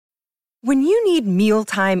When you need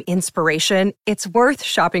mealtime inspiration, it's worth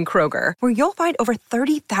shopping Kroger, where you'll find over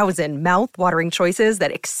 30,000 mouth-watering choices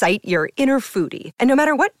that excite your inner foodie. And no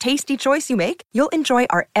matter what tasty choice you make, you'll enjoy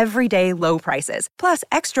our everyday low prices, plus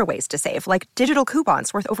extra ways to save, like digital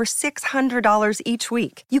coupons worth over $600 each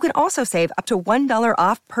week. You can also save up to $1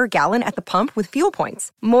 off per gallon at the pump with fuel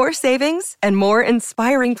points. More savings and more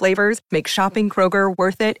inspiring flavors make shopping Kroger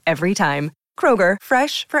worth it every time. Kroger,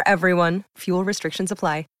 fresh for everyone. Fuel restrictions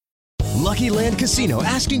apply. Lucky Land Casino,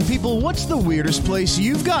 asking people, what's the weirdest place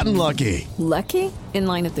you've gotten lucky? Lucky? In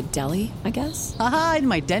line at the deli, I guess? Aha, in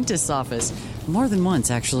my dentist's office. More than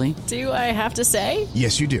once, actually. Do I have to say?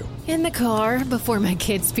 Yes, you do. In the car before my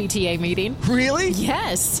kids' PTA meeting. Really?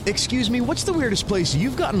 Yes. Excuse me, what's the weirdest place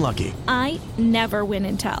you've gotten lucky? I never win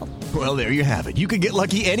and tell. Well, there you have it. You can get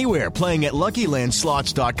lucky anywhere, playing at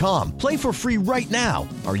LuckyLandSlots.com. Play for free right now.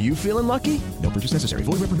 Are you feeling lucky? No purchase necessary.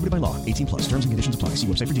 Void where prohibited by law. 18 plus. Terms and conditions apply. See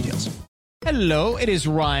website for details. Hello, it is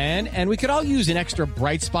Ryan, and we could all use an extra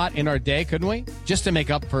bright spot in our day, couldn't we? Just to make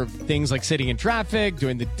up for things like sitting in traffic,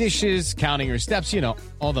 doing the dishes, counting your steps, you know,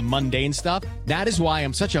 all the mundane stuff. That is why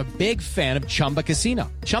I'm such a big fan of Chumba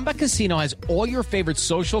Casino. Chumba Casino has all your favorite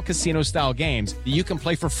social casino-style games that you can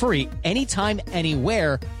play for free anytime,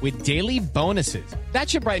 anywhere with daily bonuses. That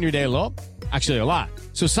should brighten your day a little. Actually, a lot.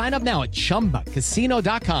 So sign up now at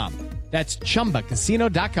ChumbaCasino.com. That's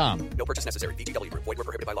ChumbaCasino.com. No purchase necessary. VGW Group. Void where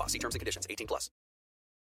prohibited by law. See terms and conditions. 18 plus.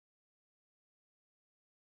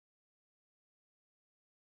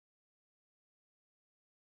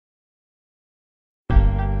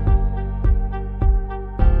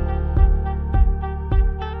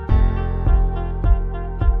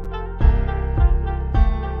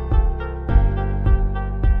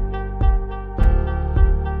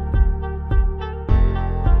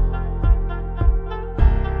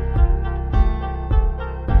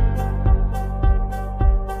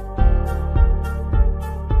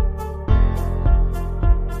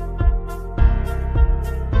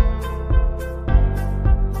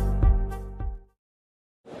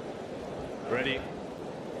 Ready?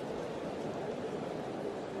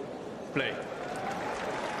 Play.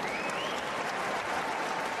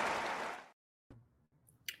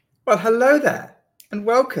 Well, hello there, and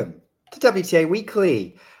welcome to WTA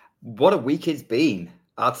Weekly. What a week it's been,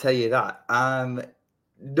 I'll tell you that.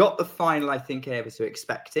 Not the final I think any of us were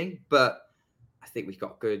expecting, but I think we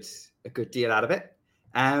got a good deal out of it.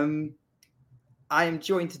 I am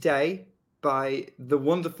joined today by the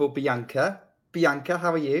wonderful Bianca. Bianca,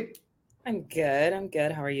 how are you? I'm good.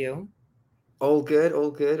 How are you? All good.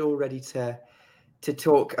 All ready to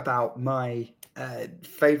talk about my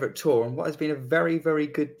favorite tour and what has been a very, very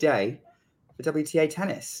good day for WTA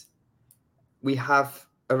tennis. We have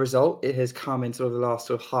a result. It has come in sort of the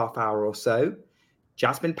last half hour or so.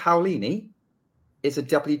 Jasmine Paolini is a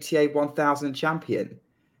WTA 1000 champion.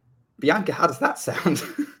 Bianca, how does that sound?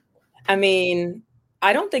 I mean,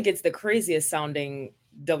 I don't think it's the craziest sounding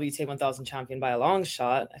WTA 1000 champion by a long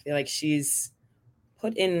shot. I feel like she's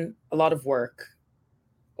put in a lot of work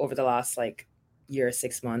over the last year or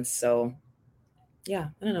 6 months. So yeah,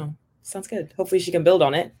 I don't know. Sounds good. Hopefully she can build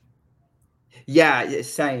on it. Yeah,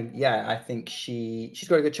 same. Yeah, I think she's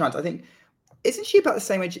got a good chance. I think, isn't she about the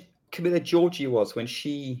same age Camilla Giorgi was when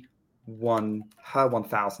she won her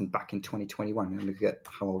 1000 back in 2021? I'm looking at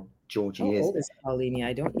how old Giorgi is. How old is Paolini?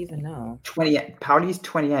 I don't even know. 28. Paolini's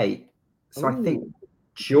 28. So Ooh. I think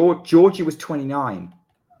Giorgi was 29.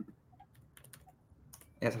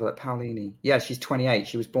 Let's have a look. Paolini. Yeah, she's 28.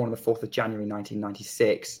 She was born on the 4th of January,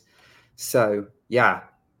 1996. So, yeah,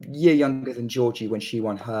 year younger than Giorgi when she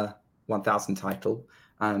won her 1000 title.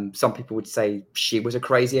 Some people would say she was a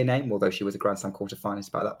crazier name, although she was a Grand Slam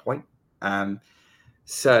quarterfinalist by that point.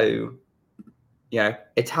 So,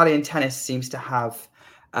 Italian tennis seems to have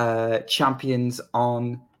champions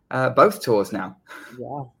on both tours now.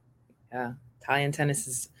 Yeah. Italian tennis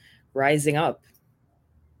is rising up.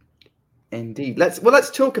 Indeed.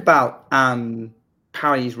 Let's talk about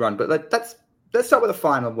Paolini's run, but let's start with the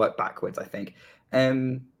final and work backwards, I think.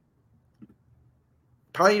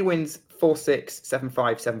 Paolini wins 4-6,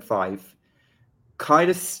 7-5, 7-5, kind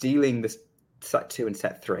of stealing the set 2 and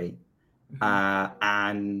set 3.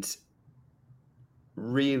 And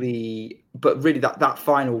really that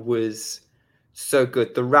final was so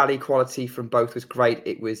good. The rally quality from both was great.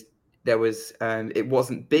 It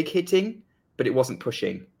wasn't big hitting, but it wasn't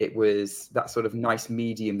pushing. It was that sort of nice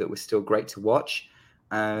medium that was still great to watch.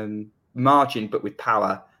 Margin, but with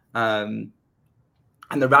power.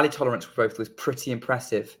 And the rally tolerance for both was pretty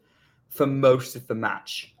impressive for most of the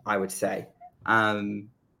match, I would say.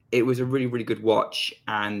 It was a really, really good watch.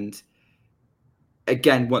 And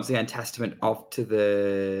again, once again, testament to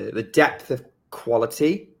the depth of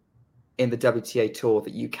quality in the WTA Tour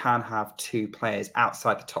that you can have two players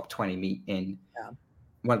outside the top 20 meet in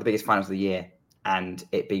one of the biggest finals of the year and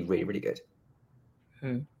it be really, really good.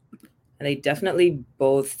 And they definitely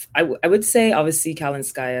both, I would say, obviously,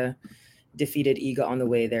 Kalinskaya defeated Iga on the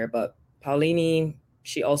way there, but Paolini,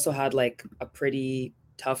 she also had like a pretty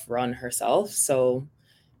tough run herself. So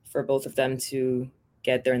for both of them to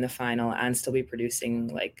get there in the final and still be producing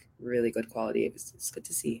like really good quality, it's good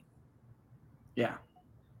to see. Yeah,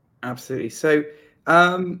 absolutely. So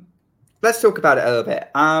let's talk about it a little bit.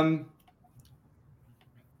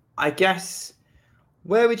 I guess,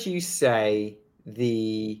 where would you say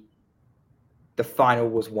the final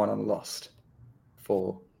was won and lost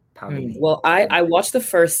for Paolini? Well, I watched the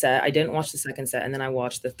first set. I didn't watch the second set, and then I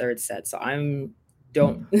watched the third set. So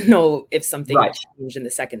don't know if something changed in the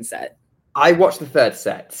second set. I watched the third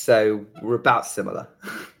set, so we're about similar.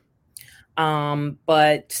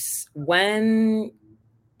 But when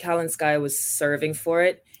Kalinskaya was serving for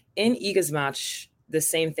it, in Iga's match, the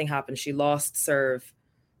same thing happened. She lost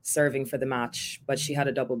serving for the match, but she had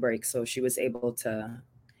a double break, so she was able to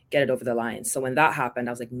get it over the line. So when that happened,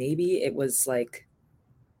 I was like, maybe it was like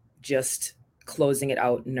just closing it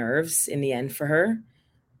out nerves in the end for her.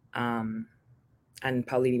 And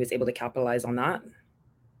Paolini was able to capitalize on that.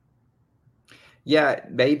 Yeah,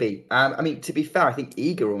 maybe. I mean, to be fair, I think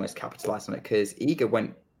Iga almost capitalized on it because Iga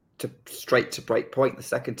went straight to break point the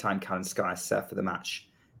second time Kalinskaya served for the match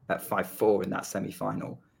at 5-4 in that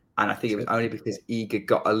semi-final. And I think it was only because Iga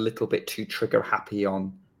got a little bit too trigger happy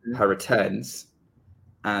on her returns.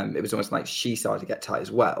 It was almost like she started to get tight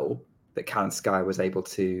as well, that Kalinskaya was able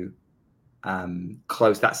to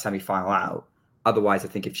close that semi-final out. Otherwise, I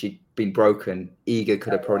think if she'd been broken, Iga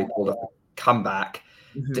could have probably pulled off a comeback,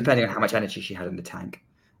 depending on how much energy she had in the tank.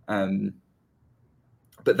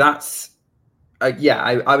 But that's,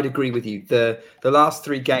 I would agree with you. The last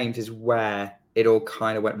three games is where it all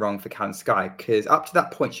kind of went wrong for Kalinskaya, because up to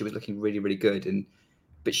that point, she was looking really, really good.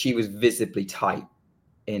 But she was visibly tight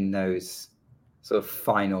in those sort of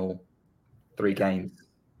final three games.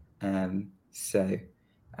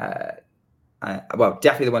 Well,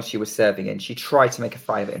 definitely the one she was serving in. She tried to make a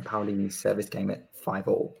 5 in Paolini's service game at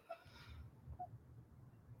 5-all.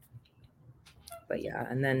 But yeah,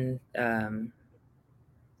 and then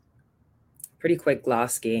pretty quick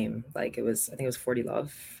last game. Like I think it was 40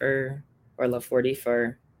 love or love 40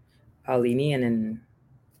 for Paolini, and then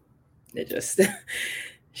it just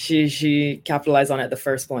she capitalized on it the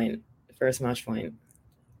first match point.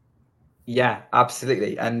 Yeah,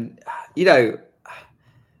 absolutely. And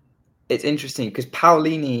it's interesting because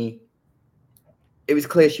Paolini, it was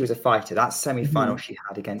clear she was a fighter. That semi-final she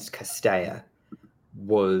had against Castella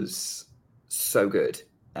was so good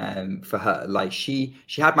for her. Like she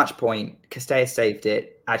had match point. Castella saved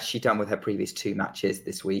it, as she'd done with her previous two matches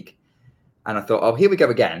this week. And I thought, oh, here we go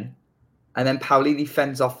again. And then Paolini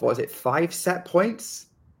fends off, 5 set points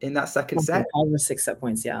in that second set? 5 or 6 set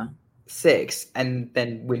points, yeah. 6, and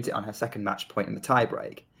then wins it on her second match point in the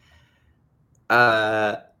tiebreak.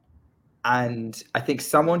 And I think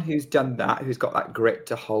someone who's done that, who's got that grit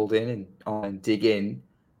to hold in and dig in,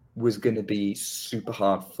 was going to be super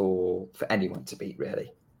hard for anyone to beat,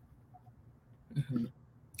 really.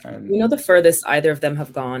 The furthest either of them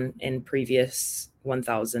have gone in previous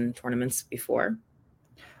 1,000 tournaments before?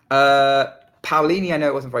 Paolini, I know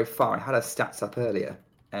it wasn't very far. I had her stats up earlier.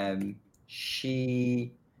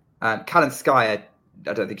 Kalinskaya,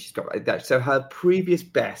 I don't think she's got that. So her previous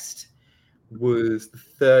best was the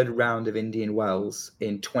third round of Indian Wells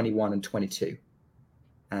in 21 and 22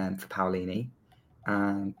 for Paolini.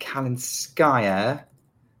 Kalinskaya,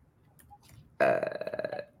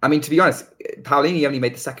 I mean, to be honest, Paolini only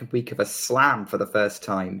made the second week of a slam for the first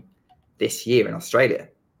time this year in Australia.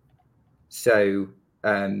 So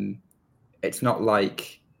it's not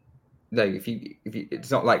like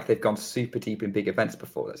it's not like they've gone super deep in big events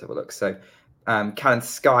before. Let's have a look. So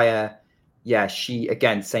Kalinskaya, she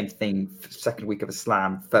again, same thing. Second week of a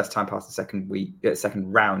slam, first time past the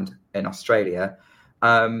second round in Australia.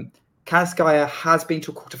 Kalinskaya has been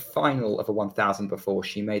to a quarterfinal of a 1,000 before.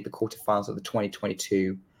 She made the quarterfinals of the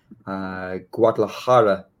 2022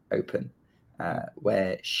 Guadalajara Open,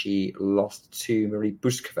 where she lost to Marie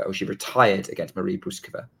Buskova, or she retired against Marie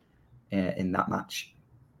Buskova in that match.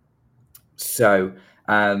 So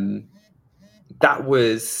that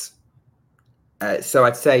was. So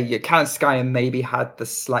I'd say Kalinskaya maybe had the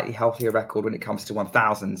slightly healthier record when it comes to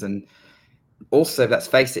 1,000s, and also, let's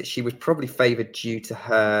face it, she was probably favoured due to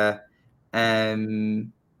her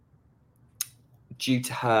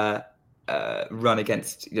run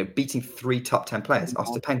against, beating 3 top 10 players,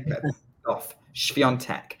 Ostapenko, off,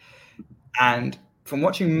 Swiatek. And from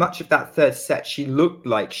watching much of that third set, she looked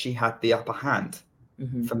like she had the upper hand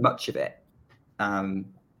for much of it.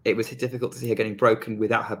 It was difficult to see her getting broken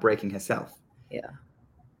without her breaking herself.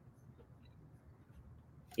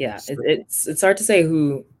 Yeah, it's hard to say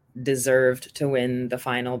who deserved to win the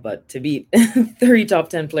final, but to beat 3 top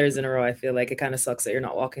 10 players in a row, I feel like it kind of sucks that you're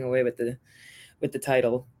not walking away with the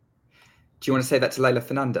title. Do you want to say that to Leylah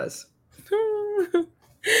Fernandez?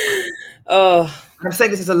 Oh, I'm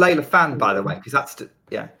saying this as a Leylah fan, by the way, because that's but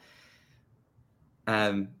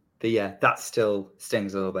yeah, that still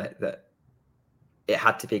stings a little bit that it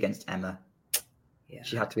had to be against Emma. Yeah,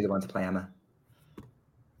 she had to be the one to play Emma,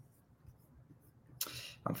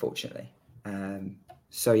 unfortunately. I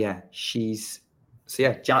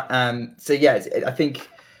think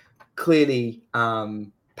clearly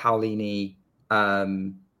Paolini,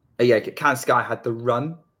 Kalinskaya had the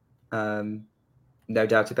run, no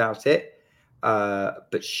doubt about it,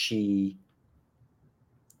 but she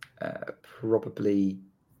probably.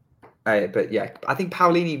 But yeah, I think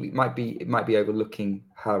Paolini might be overlooking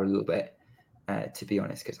her a little bit, to be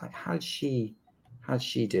honest. Because how did she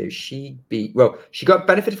do? She got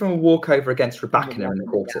benefited from a walkover against Rybakina in the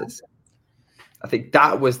quarters. I think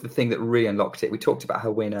that was the thing that really unlocked it. We talked about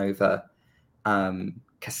her win over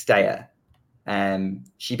Castella.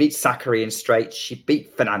 She beat Sakkari in straights. She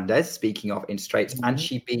beat Fernandez, speaking of in straights, and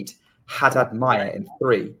she beat Haddad Maia in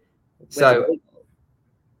 3. So,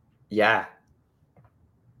 yeah.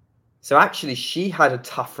 So actually, she had a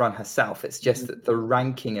tough run herself. It's just that the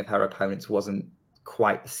ranking of her opponents wasn't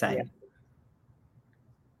quite the same.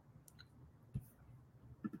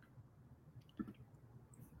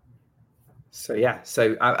 Yeah.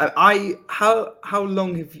 So how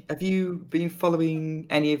long have you been following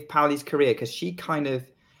any of Paoli's career? Because she came to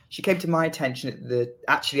my attention at the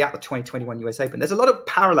 2021 US Open. There's a lot of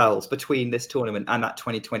parallels between this tournament and that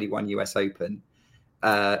 2021 US Open,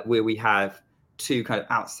 where we have 2 kind of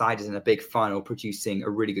outsiders in a big final producing a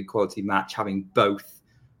really good quality match, having both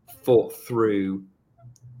fought through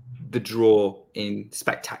the draw in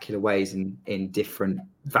spectacular ways in different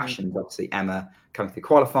fashions. Obviously, Emma coming through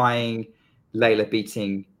qualifying, Leylah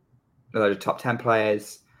beating a load of top 10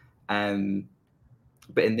 players.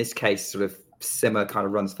 But in this case, sort of similar kind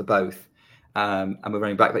of runs for both. And we're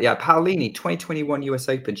running back. But yeah, Paolini, 2021 US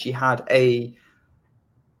Open, she had a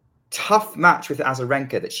tough match with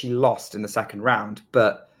Azarenka that she lost in the second round,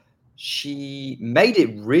 but she made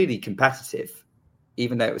it really competitive,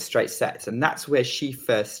 even though it was straight sets. And that's where she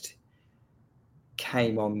first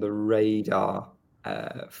came on the radar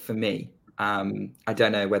for me. I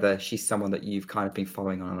don't know whether she's someone that you've kind of been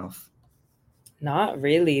following on and off. Not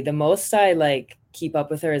really. The most I keep up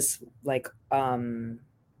with her is her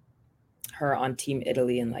on Team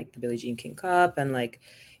Italy and the Billie Jean King Cup and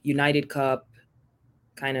United Cup.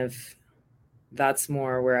 Kind of, that's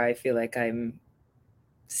more where I feel like I'm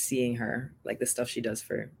seeing her, the stuff she does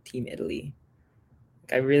for Team Italy.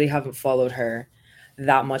 I really haven't followed her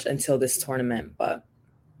that much until this tournament, but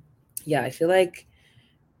yeah, I feel like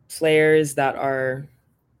players that are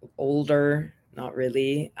older, not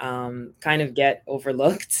really, kind of get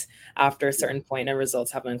overlooked after a certain point and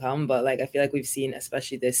results haven't come. But I feel like we've seen,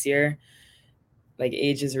 especially this year,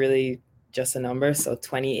 age is really just a number. So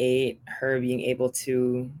 28, her being able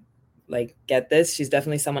to get this, she's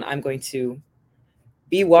definitely someone I'm going to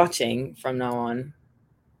be watching from now on.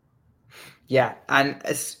 Yeah, and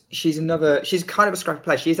she's kind of a scrappy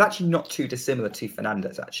player. She's actually not too dissimilar to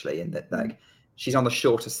Fernandez, actually, in that she's on the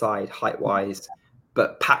shorter side height-wise,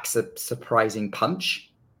 but packs a surprising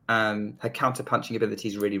punch. Her counter-punching ability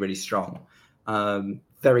is really, really strong.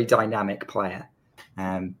 Very dynamic player,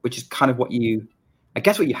 which is kind of what you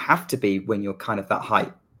have to be when you're kind of that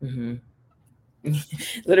height. Mm-hmm.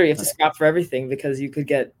 Literally, you have to scrap for everything because you could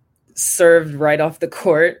get served right off the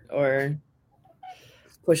court or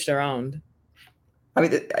pushed around. I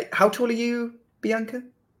mean, how tall are you, Bianca?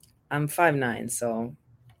 I'm 5'9", so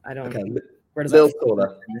I don't. Okay, where does little that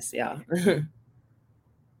taller. Yeah.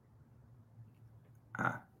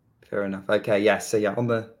 Fair enough. Okay, yeah. So yeah, on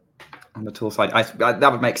the tall side, that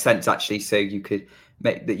would make sense actually. So you could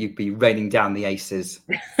make that you'd be raining down the aces.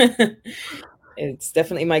 It's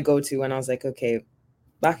definitely my go-to when I was like, okay,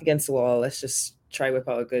 back against the wall. Let's just try whip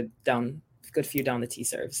out a good few down the tee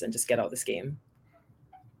serves and just get out this game.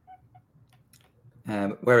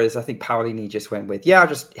 Whereas I think Paolini just went with, I'll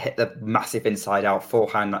just hit the massive inside out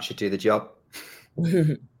forehand. That should do the job.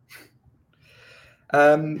 So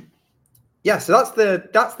that's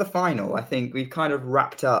the final. I think we've kind of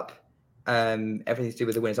wrapped up everything to do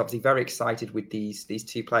with the winners. Obviously, very excited with these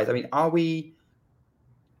two players. I mean,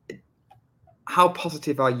 how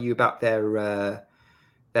positive are you about their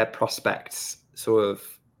prospects, sort of,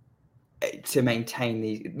 to maintain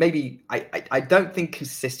these? Maybe I don't think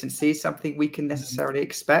consistency is something we can necessarily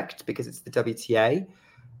expect because it's the WTA,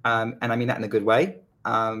 and I mean that in a good way.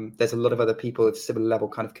 There's a lot of other people of similar level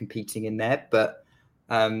kind of competing in there, but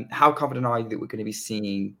how confident are you that we're going to be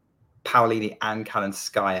seeing Paolini and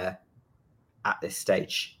Kalinskaya at this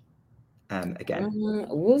stage again?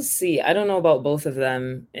 We'll see. I don't know about both of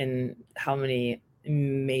them in how many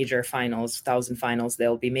major finals, 1,000 finals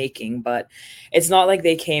they'll be making, but it's not like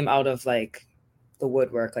they came out of like the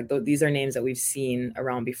woodwork. Like these are names that we've seen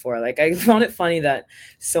around before. Like I found it funny that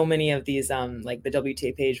so many of these like the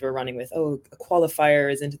WTA page were running with, a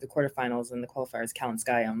qualifier is into the quarterfinals and the qualifier is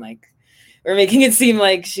Kalinskaya. I'm like, we're making it seem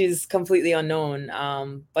like she's completely unknown.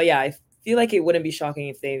 But yeah, I feel like it wouldn't be shocking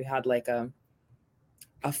if they had like a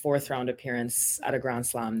fourth round appearance at a Grand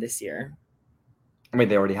Slam this year. I mean,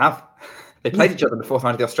 they already have. They played each other in the fourth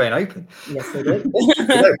round of the Australian Open. Yes, they did.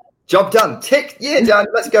 Job done. Tick. Yeah, done.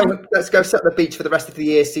 Let's go set the beach for the rest of the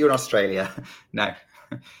year. See you in Australia. No,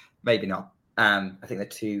 maybe not. I think they're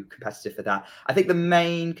too competitive for that. I think the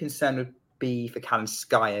main concern would be for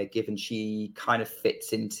Kalinskaya, given she kind of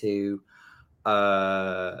fits into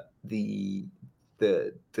the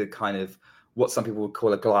kind of what some people would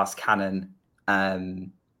call a glass cannon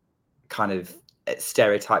kind of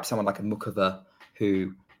stereotype. Someone like a Mukova,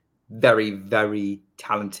 who very, very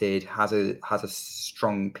talented, has a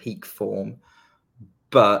strong peak form,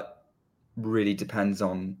 but really depends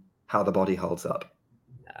on how the body holds up.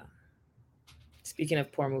 Yeah. Speaking of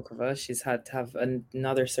poor Mukova, she's had to have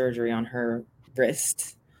another surgery on her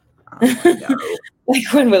wrist.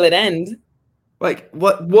 Like, when will it end? Like,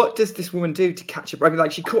 what does this woman do to catch a? I mean,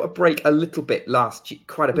 like, she caught a break a little bit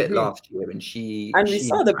quite a bit last year, and we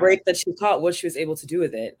saw the break that she caught, what she was able to do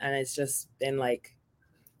with it, and it's just been like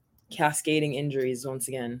cascading injuries once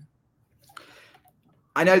again.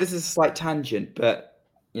 I know this is a slight tangent, but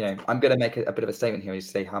I'm going to make a bit of a statement here and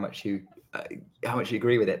say how much you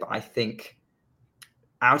agree with it. But I think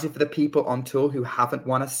out of the people on tour who haven't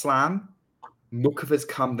won a slam, Mukova's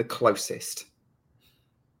come the closest.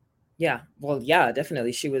 Yeah, well, yeah,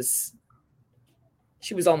 definitely. She was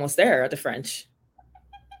almost there at the French.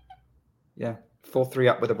 Yeah, 4-3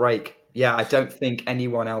 up with a break. Yeah, I don't think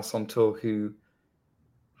anyone else on tour who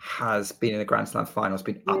has been in a Grand Slam final has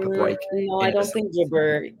been up a break. No, I don't think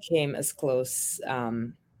Jabber came as close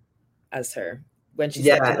as her when she.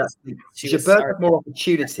 Yeah, Jabber had more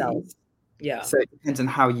opportunities. Yeah, so it depends on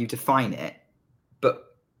how you define it.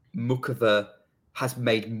 But Mukova has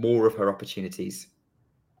made more of her opportunities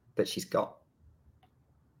that she's got,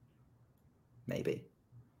 maybe.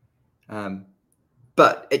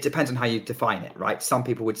 But it depends on how you define it, right? Some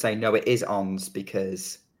people would say, no, it is Ons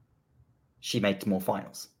because she made more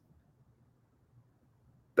finals.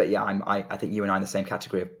 But yeah, I think you and I are in the same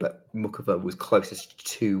category, but Mukova was closest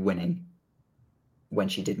to winning when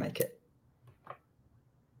she did make it.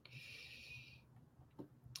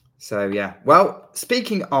 So yeah, well,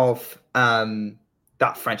 speaking of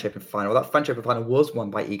that French Open final was won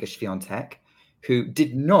by Iga Swiatek, who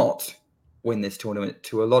did not win this tournament,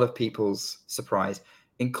 to a lot of people's surprise,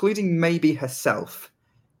 including maybe herself,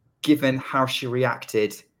 given how she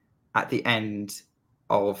reacted at the end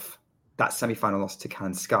of that semi-final loss to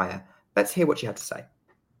Kalinskaya. Let's hear what she had to say.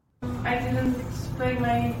 I didn't play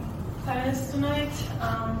my tennis tonight,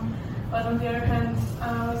 but on the other hand,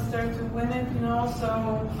 I was there to win it,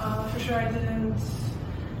 so for sure I didn't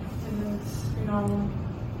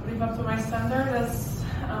live up to my standard as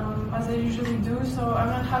I usually do, so I'm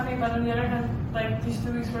not happy. But on the other hand, like, these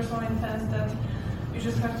 2 weeks were so intense that you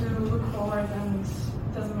just have to look forward, and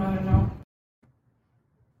it doesn't matter now.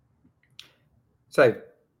 So,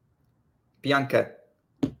 Bianca,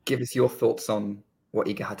 give us your thoughts on what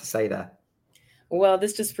Iga had to say there. Well,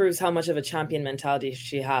 this just proves how much of a champion mentality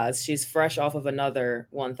she has. She's fresh off of another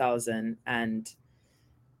 1,000, and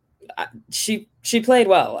she played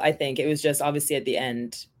well. I think it was just obviously at the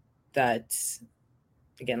end that,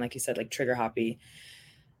 again, like you said, like, trigger happy.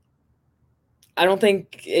 I don't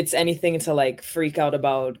think it's anything to like freak out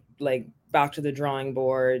about, like back to the drawing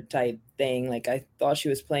board type thing. Like, I thought she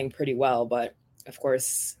was playing pretty well, but of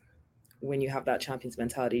course, when you have that champion's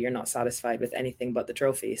mentality, you're not satisfied with anything but the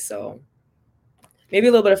trophy. So maybe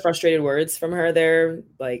a little bit of frustrated words from her there,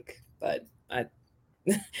 like, but I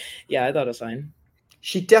thought it was fine.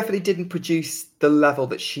 She definitely didn't produce the level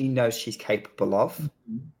that she knows she's capable of.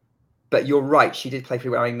 Mm-hmm. But you're right, she did play pretty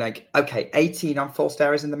well. I mean, like, okay, 18 unforced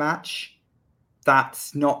errors in the match.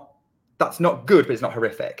 That's not good, but it's not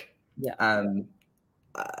horrific. Yeah.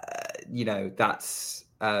 That's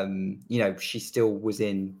she still was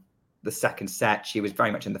in the second set. She was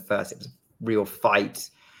very much in the first. It was a real fight.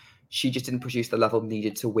 She just didn't produce the level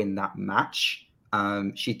needed to win that match.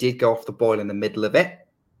 She did go off the boil in the middle of it.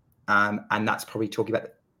 And that's probably talking about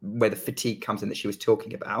where the fatigue comes in that she was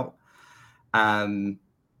talking about.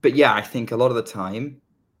 But yeah, I think a lot of the time,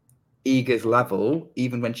 Iga's level,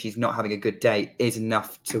 even when she's not having a good day, is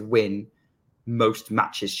enough to win most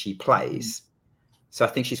matches she plays. So I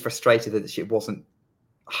think she's frustrated that she wasn't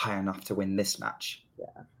high enough to win this match.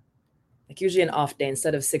 Yeah. Like usually an off day,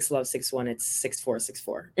 instead of 6-love, 6-1, it's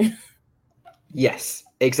 6-4, 6-4. Yes,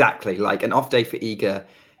 exactly. Like an off day for Iga.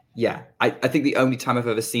 Yeah. I think the only time I've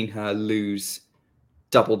ever seen her lose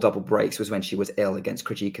double breaks was when she was ill against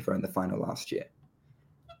Krejcikova in the final last year.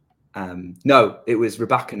 No, it was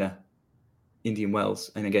Rybakina, Indian Wells.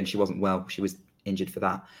 And again, she wasn't well. She was injured for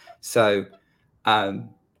that. So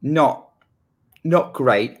not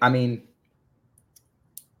great. I mean,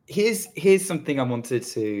 here's something I wanted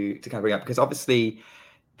to kind of bring up, because obviously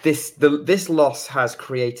this loss has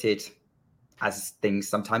created, as things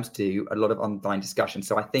sometimes do, a lot of online discussion.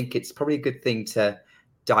 So I think it's probably a good thing to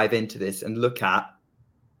dive into this and look at.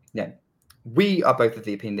 We are both of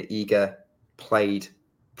the opinion that Iga played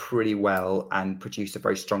pretty well and produced a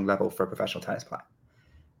very strong level for a professional tennis player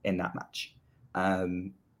in that match.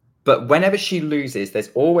 But whenever she loses, there's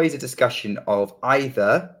always a discussion of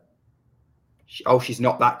either, she's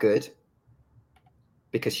not that good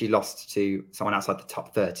because she lost to someone outside the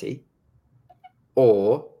top 30,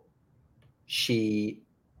 or it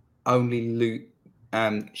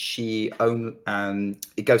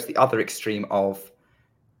goes to the other extreme of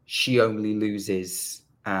she only loses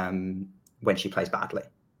when she plays badly,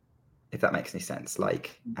 if that makes any sense.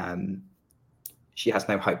 Like she has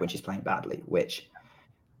no hope when she's playing badly, which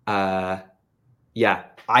I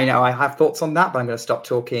know I have thoughts on that, but I'm going to stop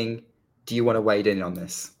talking. Do you want to wade in on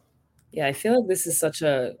this? Yeah, I feel like this is such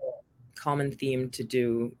a common theme to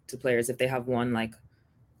do to players if they have one like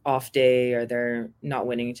off day or they're not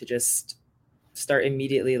winning, to just start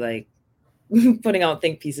immediately like putting out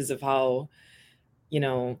think pieces of how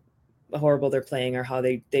horrible they're playing, or how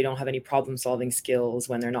they don't have any problem solving skills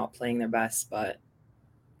when they're not playing their best. But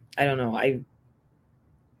I don't know. I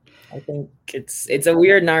think it's a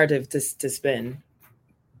weird narrative to spin.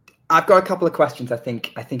 I've got a couple of questions I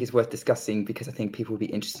think is worth discussing, because I think people will be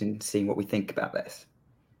interested in seeing what we think about this.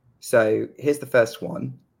 So here's the first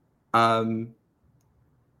one. And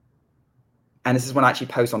this is one I actually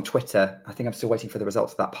post on Twitter. I think I'm still waiting for the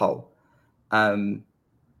results of that poll.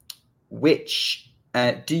 Which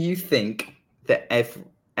do you think that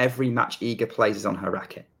every match Iga plays is on her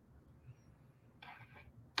racket?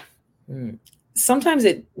 Sometimes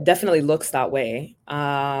it definitely looks that way.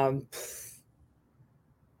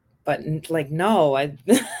 But like, no, I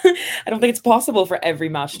I don't think it's possible for every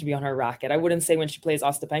match to be on her racket. I wouldn't say when she plays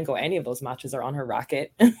Ostapenko, any of those matches are on her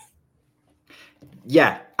racket.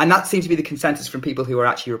 Yeah, and that seems to be the consensus from people who are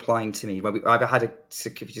actually replying to me. I've had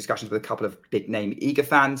discussions with a couple of big name Iga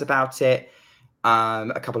fans about it.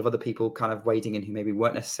 A couple of other people kind of wading in who maybe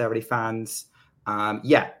weren't necessarily fans.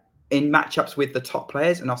 In matchups with the top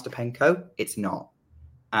players and Ostapenko, it's not.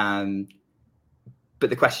 But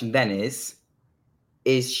the question then is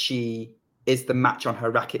the match on her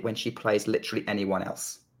racket when she plays literally anyone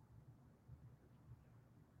else?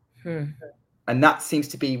 And that seems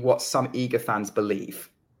to be what some Iga fans believe.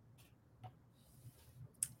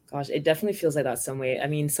 Gosh, it definitely feels like that some way. I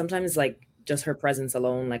mean, sometimes like just her presence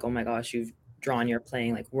alone, like, oh my gosh, you're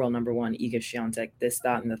playing like world number one, Iga Swiatek, this,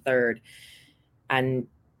 that, and the third. And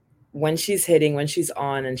when she's hitting, when she's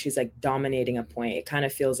on and she's like dominating a point, it kind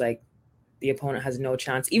of feels like the opponent has no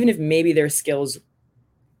chance, even if maybe their skills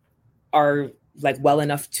are like well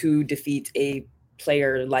enough to defeat a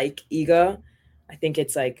player like Iga. I think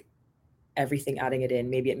it's like everything adding it in.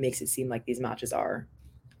 Maybe it makes it seem like these matches are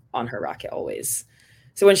on her racket always.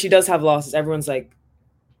 So when she does have losses, everyone's like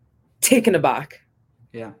taken aback.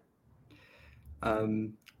 Yeah.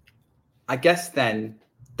 I guess then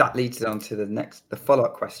that leads on to the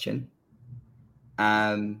follow-up question,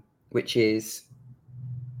 which is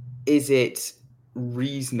it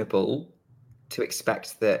reasonable to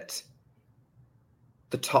expect that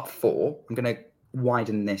the top four, I'm going to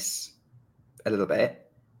widen this a little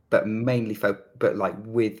bit, but mainly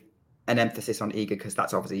with an emphasis on Iga, because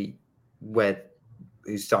that's obviously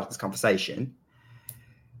who started this conversation.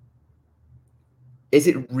 Is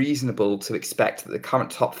it reasonable to expect that the current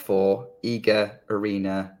top four, Iga,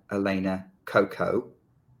 Arina, Elena, Coco,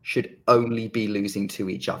 should only be losing to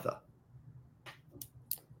each other?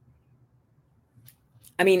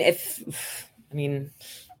 I mean,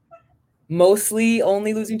 mostly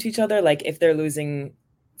only losing to each other. Like if they're losing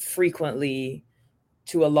frequently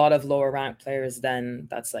to a lot of lower ranked players, then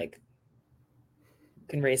that's like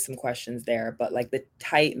can raise some questions there. But like the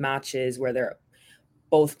tight matches where they're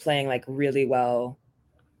both playing like really well,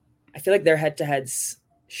 I feel like their head-to-heads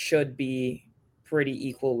should be pretty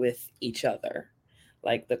equal with each other.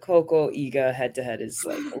 Like the Coco Iga head-to-head is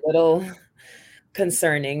like a little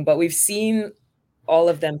concerning, but we've seen all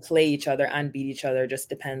of them play each other and beat each other. Just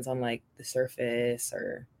depends on like the surface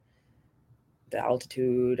or the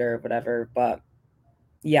altitude or whatever. But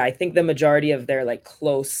yeah, I think the majority of their like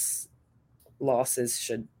close losses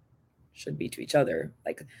should be to each other,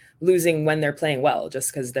 like losing when they're playing well,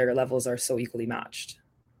 just because their levels are so equally matched.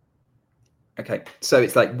 Okay, so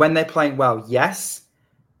it's like when they're playing well, yes,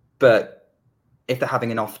 but if they're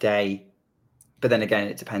having an off day, but then again,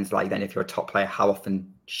 it depends. Like then, if you're a top player, how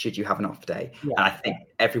often should you have an off day? Yeah. And I think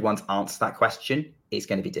everyone's answer to that question is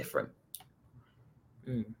going to be different.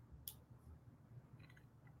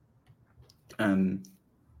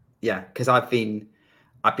 Yeah, because I've been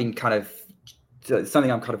kind of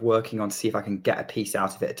something I'm kind of working on to see if I can get a piece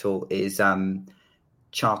out of it at all is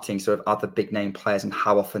charting sort of other big name players and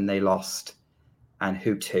how often they lost and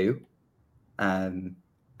who to. And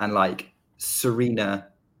like Serena,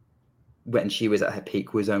 when she was at her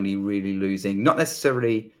peak, was only really losing, not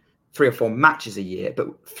necessarily 3 or 4 matches a year,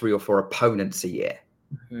 but 3 or 4 opponents a year.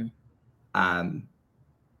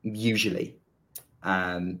 Usually.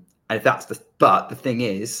 And if that's but the thing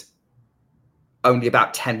is, only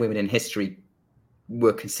about 10 women in history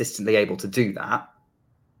were consistently able to do that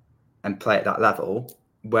and play at that level.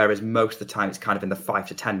 Whereas most of the time it's kind of in the 5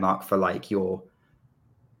 to 10 mark for like your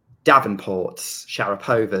Davenports,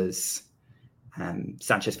 Sharapovas,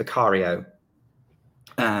 Sanchez Vicario.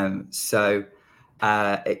 So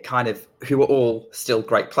it kind of, who are all still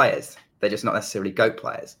great players. They're just not necessarily GOAT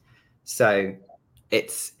players. So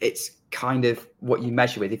it's kind of what you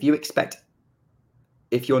measure with. If you expect,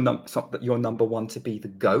 if your number one to be the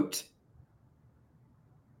GOAT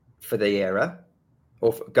for the era,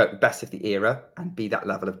 or GOAT best of the era, and be that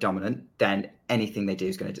level of dominant, then anything they do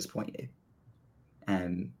is going to disappoint you.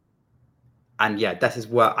 And yeah, this is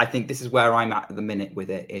where I'm at the minute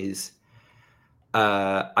with it is,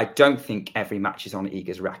 I don't think every match is on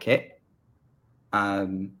Iga's racket,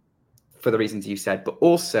 for the reasons you said, but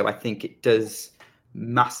also I think it does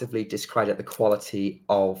massively discredit the quality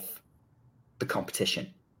of the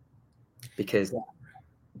competition, because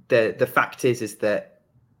the fact is that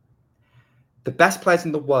the best players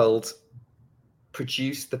in the world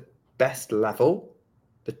produce the best level,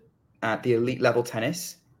 the elite level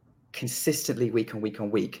tennis, consistently week on week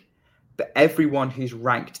on week. But everyone who's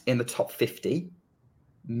ranked in the top 50,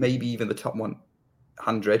 maybe even the top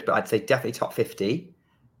 100, but I'd say definitely top 50,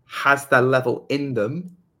 has their level in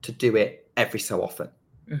them to do it every so often.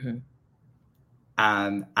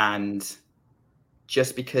 And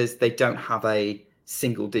just because they don't have a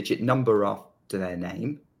single digit number after their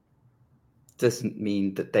name doesn't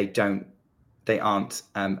mean that they aren't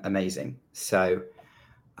amazing. So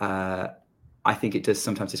I think it does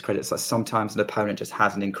sometimes discredit. So sometimes an opponent just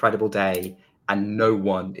has an incredible day and no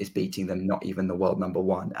one is beating them, not even the world number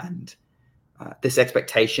one. And this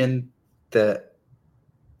expectation that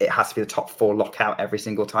it has to be the top 4 lockout every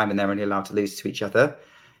single time and they're only allowed to lose to each other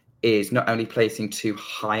is not only placing too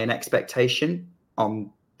high an expectation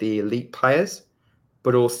on the elite players,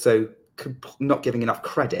 but also not giving enough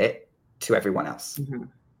credit to everyone else.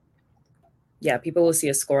 Yeah, people will see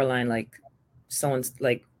a scoreline like someone's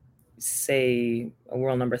like, say a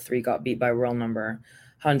world number 3 got beat by world number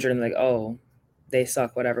 100 and like, oh, they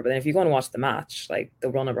suck, whatever. But then if you go and watch the match, like the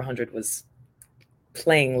world number 100 was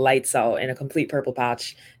playing lights out in a complete purple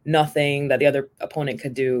patch. Nothing that the other opponent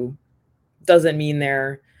could do. Doesn't mean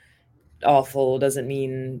they're awful. Doesn't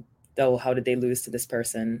mean, oh, how did they lose to this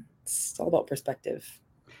person? It's all about perspective.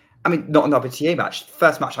 I mean, not an WTA match.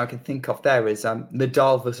 First match I can think of there is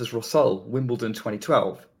Nadal versus Rosol, Wimbledon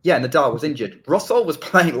 2012. Yeah, Nadal was injured. Rosol was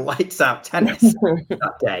playing lights out tennis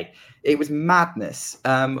that day. It was madness.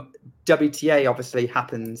 WTA obviously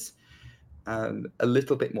happens a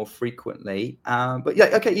little bit more frequently. But yeah,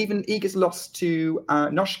 okay, even Iga's lost to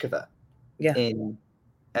Noskova in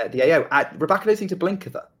the AO. Rebecca losing to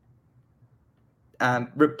Blinkova.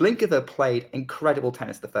 Blinkova played incredible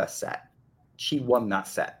tennis the first set. She won that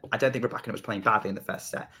set. I don't think Rebecca was playing badly in the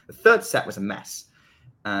first set. The third set was a mess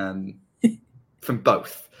from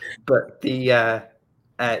both. But the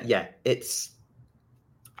it's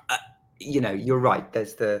you're right.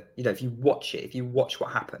 There's if you watch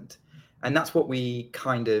what happened, and that's what we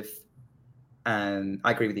kind of I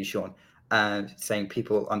agree with you, Sean, saying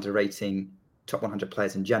people underrating top 100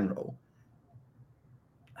 players in general.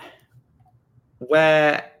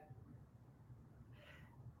 where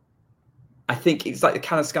I think it's like the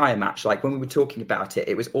Kalinskaya match. Like when we were talking about it,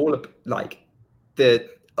 it was all like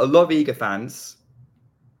a lot of Iga fans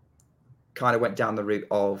kind of went down the route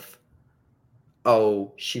of,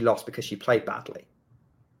 oh, she lost because she played badly.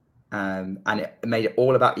 And it made it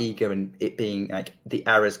all about Iga and it being like the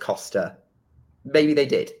errors cost her. Maybe they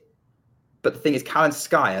did. But the thing is,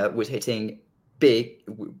 Kalinskaya was hitting big,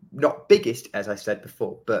 not biggest, as I said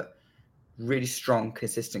before, but really strong,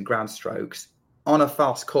 consistent ground strokes on a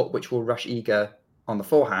fast court, which will rush Iga on the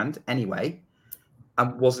forehand anyway,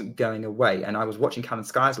 and wasn't going away. And I was watching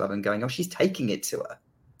Kalinskaya's level and going, oh, she's taking it to her.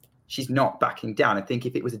 She's not backing down. I think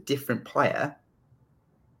if it was a different player,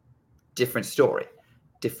 different story.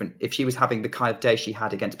 Different. If she was having the kind of day she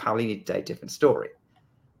had against Paolini today, different story.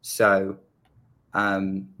 So,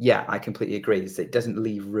 yeah, I completely agree. It doesn't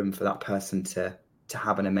leave room for that person to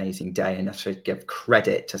have an amazing day and necessarily give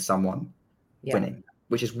credit to someone winning,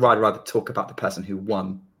 which is why I'd rather talk about the person who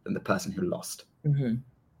won than the person who lost. Mm-hmm.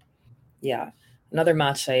 Yeah. Another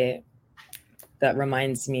match that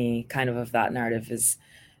reminds me kind of that narrative is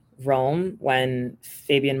Rome, when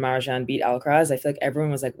Fabian Marjan beat Alcaraz. I feel like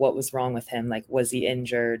everyone was like, what was wrong with him? Like, was he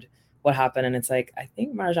injured? What happened? And it's like, I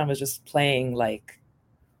think Marjan was just playing like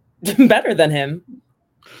better than him.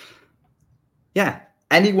 Yeah.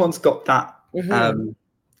 Anyone's got that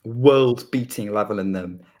world beating level in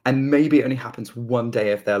them. And maybe it only happens one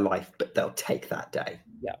day of their life, but they'll take that day.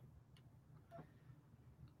 Yeah.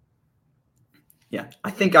 Yeah.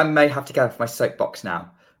 I think I may have to get off my soapbox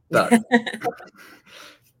now, but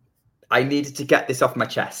I needed to get this off my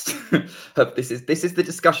chest. This is the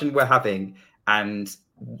discussion we're having, and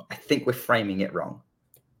I think we're framing it wrong.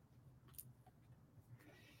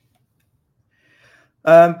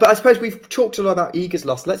 But I suppose we've talked a lot about Iga's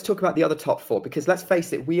loss. Let's talk about the other top four, because let's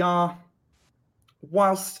face it,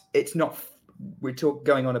 whilst it's not, we're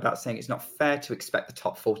going on about saying it's not fair to expect the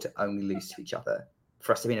top four to only lose to each other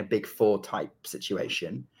for us to be in a big four type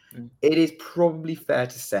situation. It is probably fair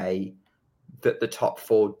to say that the top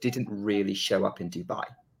four didn't really show up in Dubai.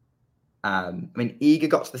 I mean, Iga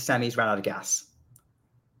got to the semis, ran out of gas.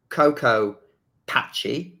 Coco,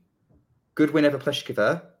 patchy. Good win over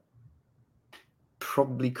Pliskova.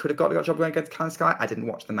 Probably could have got a job going against Kalinskaya. I didn't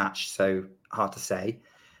watch the match, so hard to say.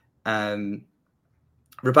 Rybakina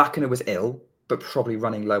was ill, but probably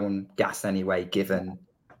running low on gas anyway, given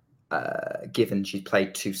she's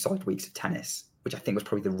played 2 solid weeks of tennis, which I think was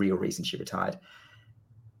probably the real reason she retired.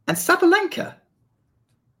 And Sabalenka.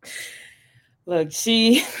 Look,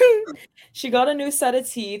 she got a new set of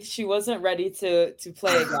teeth. She wasn't ready to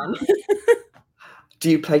play again. Do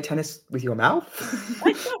you play tennis with your mouth?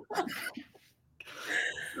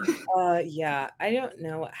 Yeah, I don't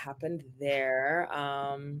know what happened there.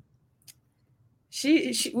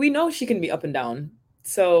 We know she can be up and down.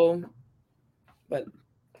 So, but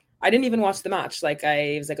I didn't even watch the match. Like,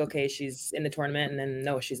 I was like, okay, she's in the tournament, and then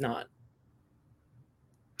no, she's not.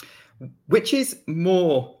 Which is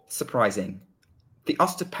more surprising? The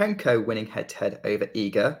Ostapenko winning head-to-head over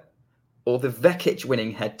Iga, or the Vekic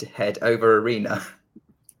winning head-to-head over Arena?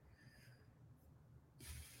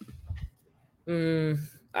 The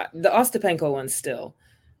Ostapenko one still.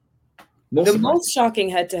 The most shocking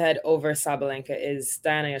head-to-head over Sabalenka is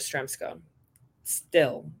Diana Yastremska.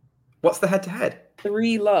 Still. What's the head-to-head?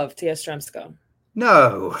 3-love to Yastremska.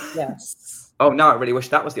 No. Yes. Oh, no, I really wish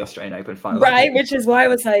that was the Australian Open final. Right, which is why I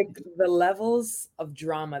was like, the levels of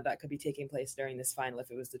drama that could be taking place during this final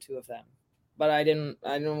if it was the two of them. But I didn't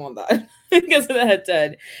want that because of the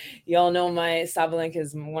head-to-head. Y'all know my Sabalenka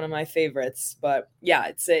is one of my favorites. But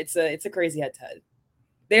yeah, it's a crazy head-to-head.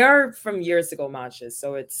 They are from years ago matches,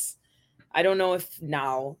 so I don't know if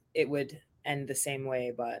now it would end the same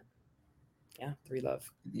way, but yeah, 3-love.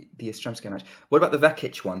 The Yastremska match. What about the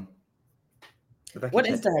Vekic one? What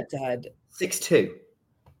is the head-to-head? 6-2.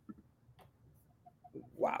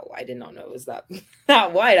 Wow, I did not know it was that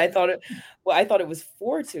wide. I thought it was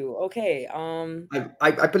 4-2. Okay.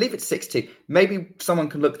 I believe it's 6-2. Maybe someone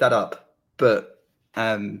can look that up, but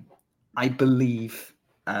I believe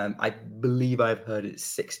I've heard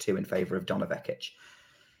it's 6-2 in favor of Donna Vekic.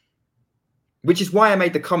 Which is why I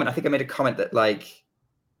made the comment. I think I made a comment that, like,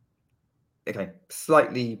 okay,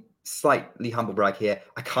 slightly humble brag here.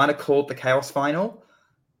 I kind of called the Chaos final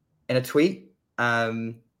in a tweet,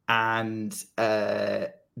 and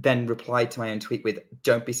then replied to my own tweet with,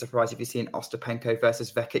 "Don't be surprised if you see an Ostapenko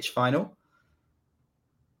versus Vekic final,"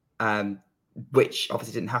 which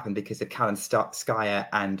obviously didn't happen because of Kalinskaya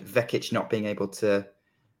and Vekic not being able to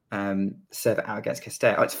serve it out against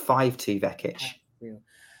Castello. Oh, it's 5-2 Vekic.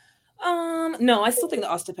 No, I still think the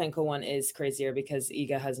Ostapenko one is crazier because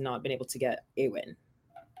Iga has not been able to get a win.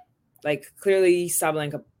 Like, clearly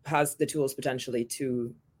Sabalenka has the tools potentially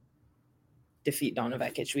to defeat Donna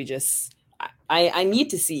Vekic. I need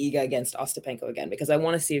to see Iga against Ostapenko again because I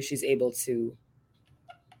want to see if she's able to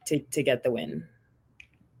get the win.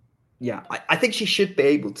 Yeah, I think she should be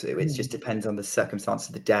able to. It just depends on the circumstance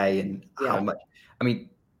of the day and how much. I mean,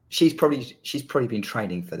 she's probably been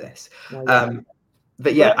training for this.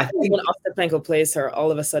 But yeah, I think when Ostapenko plays her, all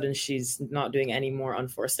of a sudden she's not doing any more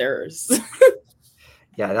unforced errors.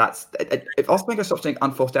 Yeah, that's if Ostapenko stops doing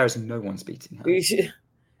unforced errors, no one's beating her.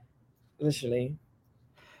 Literally.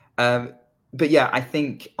 But yeah, I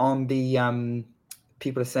think on the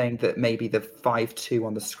people are saying that maybe the 5-2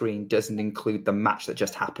 on the screen doesn't include the match that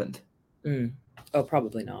just happened. Oh,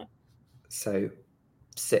 probably not. So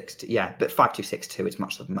 6-2, yeah, but 5-2, 6-2, it's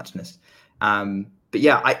much of a muchness. But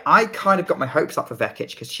yeah, I kind of got my hopes up for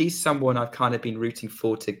Vekic because she's someone I've kind of been rooting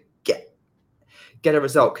for to get a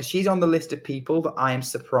result because she's on the list of people that I am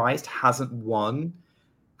surprised hasn't won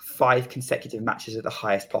 5 consecutive matches at the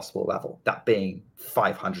highest possible level, that being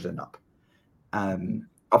 500 and up.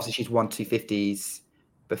 Obviously, she's won 250s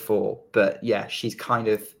before, but yeah, she's kind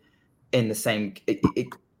of in the same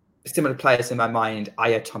similar players in my mind.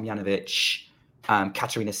 Aya Tomjanovic,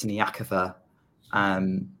 Katerina Siniakova.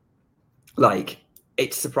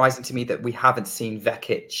 It's surprising to me that we haven't seen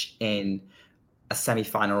Vekic in a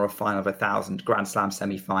semi-final or a final of 1,000 Grand Slam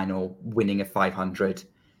semi-final, winning a 500.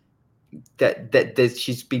 That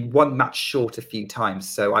she's been one match short a few times,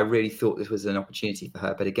 so I really thought this was an opportunity for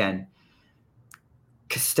her. But again,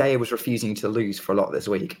 Castella was refusing to lose for a lot this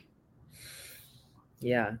week.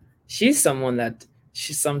 Yeah, she's someone that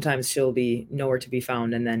she'll be nowhere to be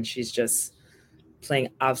found, and then she's just playing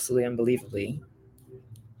absolutely unbelievably.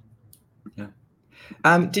 Yeah.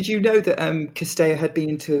 Did you know that Castella had been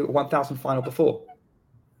into a 1,000 final before?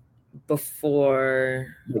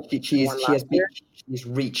 She's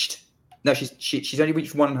reached. No, she's only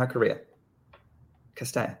reached one in her career.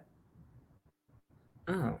 Castella.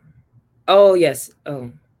 Oh yes.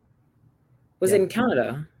 Oh, was it in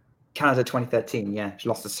Canada? Canada 2013. Yeah, she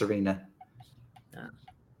lost to Serena.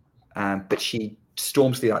 But she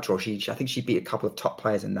stormed through that draw. I think she beat a couple of top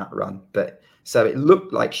players in that run. But so it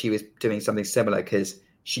looked like she was doing something similar because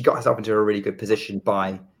she got herself into a really good position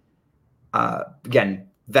by again,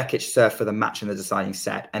 Vekic served for the match in the deciding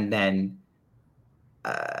set, and then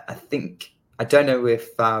I don't know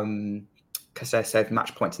if Castella saved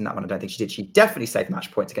match points in that one. I don't think she did. She definitely saved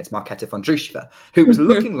match points against Marketa Vondrousova, who was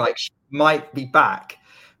looking like she might be back,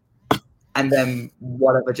 and then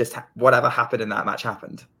whatever happened in that match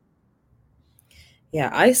happened. Yeah,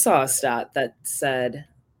 I saw a stat that said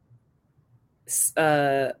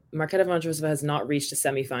Marketa Vondrousova has not reached a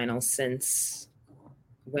semifinal since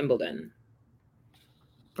Wimbledon.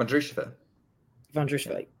 Vondrousova,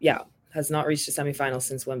 yeah, has not reached a semifinal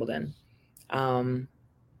since Wimbledon.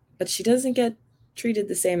 But she doesn't get treated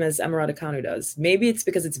the same as Emma Raducanu does. Maybe it's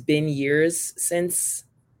because it's been years since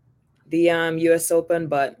the U.S. Open,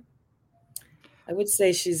 but I would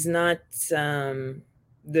say she's not.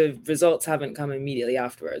 The results haven't come immediately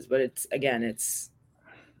afterwards, but it's.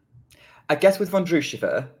 I guess with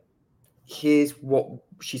Vondrousova, here's what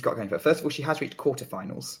she's got going for her. First of all, she has reached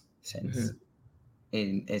quarterfinals since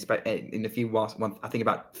in a few I think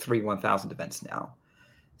about 3 1,000 events now.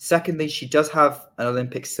 Secondly, she does have an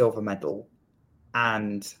Olympic silver medal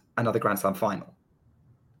and another Grand Slam final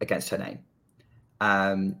against her name.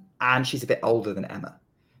 And she's a bit older than Emma.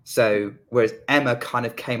 So whereas Emma kind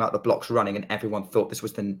of came out the blocks running and everyone thought this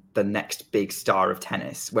was the next big star of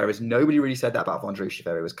tennis, whereas nobody really said that about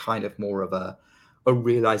Vondrousova. It was kind of more of a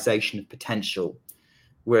realization of potential,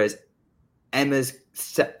 whereas Emma's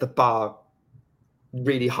set the bar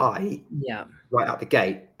really high right out the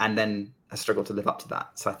gate and then has struggled to live up to that.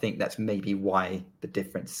 So I think that's maybe why the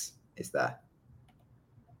difference is there.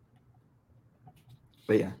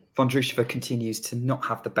 But yeah, Vondrousova continues to not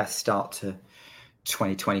have the best start to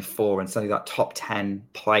 2024, and suddenly that top 10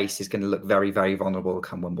 place is going to look very, very vulnerable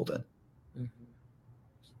come Wimbledon.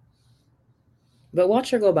 But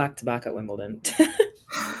watch her go back to back at Wimbledon. I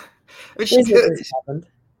mean,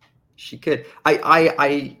 she could.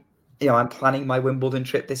 I'm planning my Wimbledon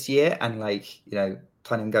trip this year, and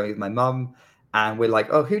planning on going with my mum. And we're like,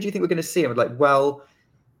 oh, who do you think we're going to see? And we're like, well,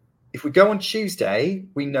 if we go on Tuesday,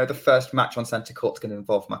 we know the first match on centre court is going to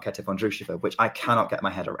involve Marketa Vondrousova, which I cannot get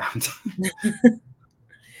my head around.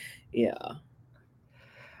 Yeah.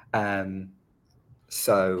 But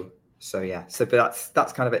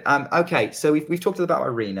that's kind of it. Okay, so we've talked about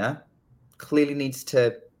Irina. Clearly needs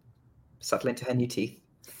to settle into her new teeth,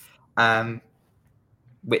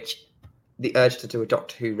 which the urge to do a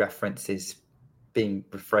Doctor Who reference is being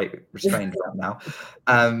restrained from now.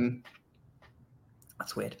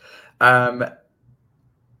 That's weird.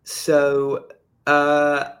 So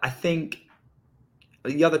I think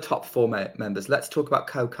the other top four members. Let's talk about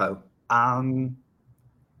Coco. Are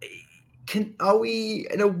we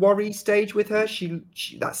in a worry stage with her? She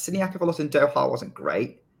that Siniakova loss in Doha wasn't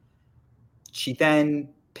great. She then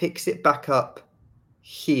picks it back up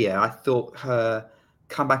here. I thought her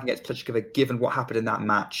comeback against Pliskova, given what happened in that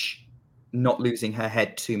match, not losing her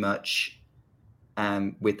head too much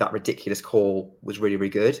with that ridiculous call, was really, really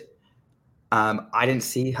good. I didn't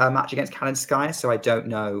see her match against Kalinskaya, so I don't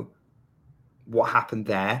know what happened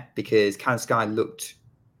there, because Kalinskaya looked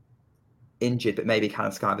injured, but maybe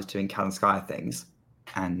Kalinskaya was doing Kalinskaya things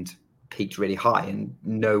and peaked really high and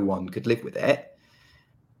no one could live with it.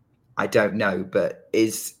 I don't know, but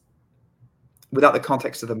without the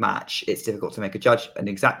context of the match, it's difficult to make an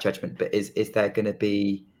exact judgment, but is there going to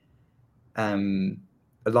be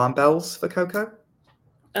alarm bells for Coco?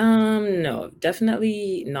 No,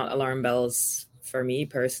 definitely not alarm bells for me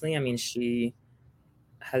personally. I mean, she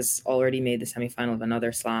has already made the semifinal of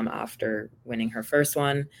another slam after winning her first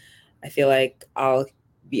one. I feel like I'll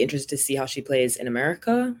be interested to see how she plays in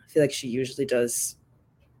America. I feel like she usually does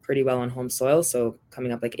pretty well on home soil. So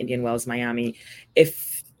coming up like Indian Wells, Miami,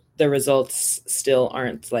 if the results still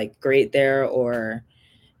aren't like great there, or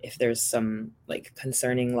if there's some like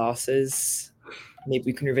concerning losses, maybe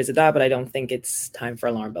we can revisit that, but I don't think it's time for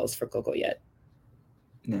alarm bells for Coco yet.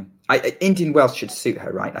 No, Indian Wells should suit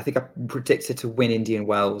her, right? I think I predicted her to win Indian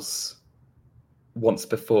Wells once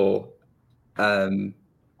before.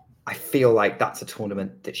 I feel like that's a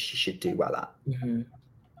tournament that she should do well at. Mm-hmm.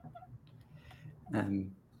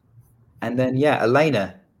 And then,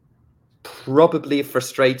 Elena, probably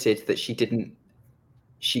frustrated that she couldn't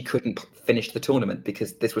finish the tournament,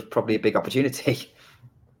 because this was probably a big opportunity.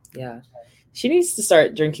 Yeah. She needs to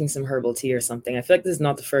start drinking some herbal tea or something. I feel like this is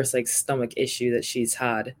not the first like stomach issue that she's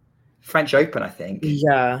had. French Open, I think.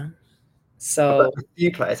 Yeah. So a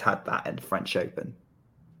few players had that in French Open.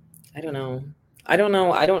 I don't know. I don't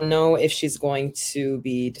know if she's going to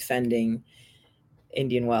be defending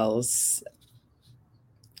Indian Wells.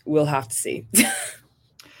 We'll have to see.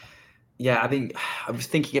 Yeah, I mean, I was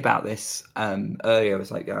thinking about this earlier. I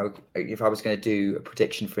was like, if I was going to do a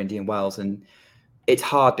prediction for Indian Wells, and it's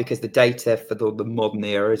hard because the data for the modern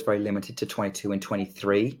era is very limited to 22 and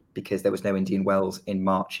 23, because there was no Indian Wells in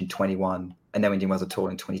March in 21 and no Indian Wells at all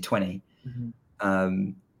in 2020. Mm-hmm.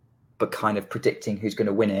 But kind of predicting who's going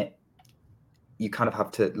to win it, you kind of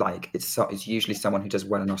have to it's usually someone who does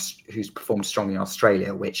well who's performed strongly in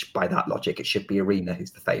Australia, which by that logic it should be Arena who's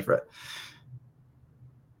the favourite.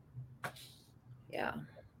 Yeah.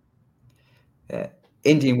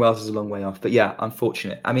 Indian Wells is a long way off, but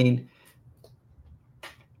unfortunate. I mean,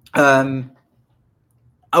 also,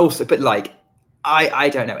 but I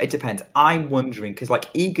don't know. It depends. I'm wondering, because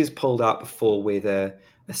Iga's pulled out before with a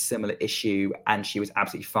similar issue, and she was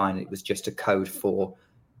absolutely fine. It was just a code for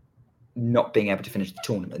not being able to finish the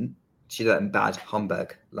tournament. She did that in Bad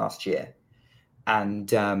Homburg last year.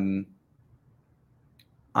 And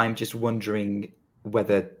I'm just wondering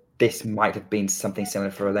whether this might have been something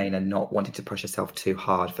similar for Elena, not wanting to push herself too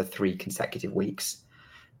hard for 3 consecutive weeks.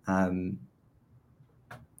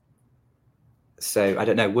 So I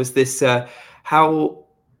don't know. Was this how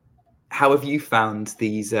have you found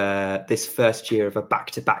this first year of a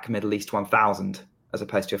back-to-back Middle East 1000 as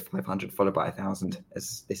opposed to a 500 followed by 1000,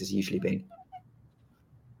 as this has usually been?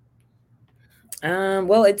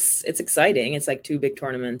 Well, it's exciting. It's like 2 big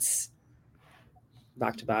tournaments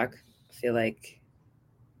back to back. I feel like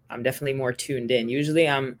I'm definitely more tuned in. Usually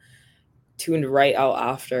I'm tuned right out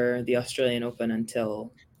after the Australian Open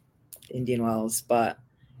until Indian Wells, but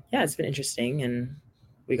yeah, it's been interesting. And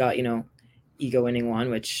we got, Iga winning one,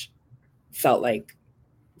 which felt like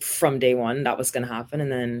from day one that was going to happen.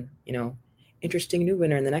 And then, interesting new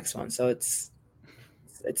winner in the next one. So it's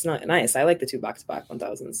not nice. I like the 2 back-to-back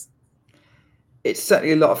 1000s. It's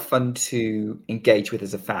certainly a lot of fun to engage with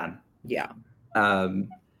as a fan. Yeah.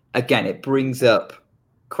 Again, it brings up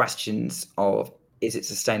questions of, is it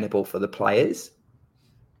sustainable for the players?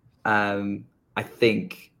 I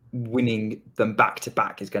think winning them back to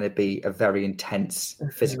back is going to be a very intense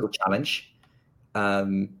physical challenge.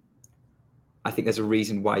 I think there's a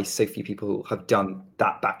reason why so few people have done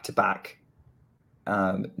that back to back.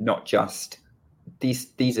 Not just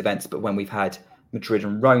these events, but when we've had Madrid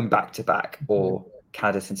and Rome back to back, or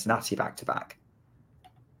Canada Cincinnati back to back.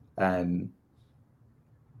 I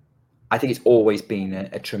think it's always been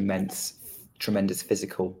a tremendous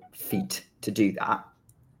physical feat to do that.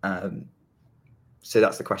 So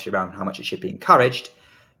that's the question around how much it should be encouraged.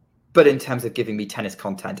 But in terms of giving me tennis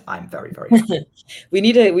content, I'm very, very happy. We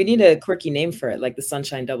need a quirky name for it, like the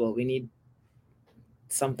Sunshine Double. We need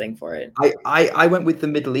something for it. I went with the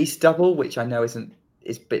Middle East Double, which I know is a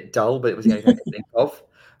bit dull, but it was the only thing I could think of.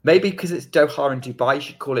 Maybe because it's Doha and Dubai, you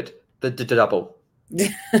should call it the Double.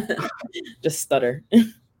 Just stutter.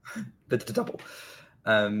 The Double.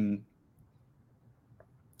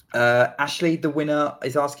 Ashley, the winner,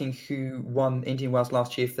 is asking who won Indian Wells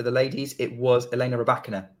last year for the ladies. It was Elena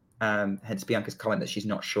Rybakina. Hence Bianca's comment that she's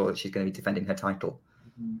not sure that she's going to be defending her title.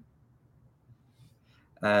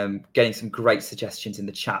 Getting some great suggestions in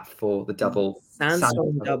the chat for the double.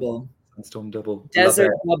 Sandstorm double. Sandstorm double.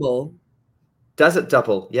 Desert double. Desert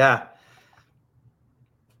double, yeah.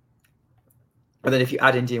 And then if you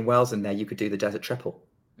add Indian Wells in there, you could do the desert triple.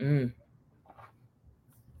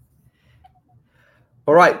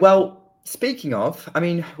 All right. Well, speaking of, I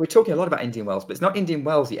mean, we're talking a lot about Indian Wells, but it's not Indian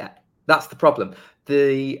Wells yet. That's the problem.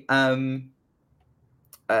 Because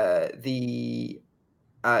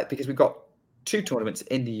we've got 2 tournaments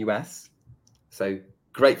in the US. So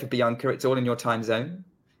great for Bianca. It's all in your time zone.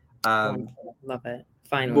 Love it.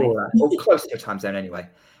 Finally. Or close to your time zone anyway.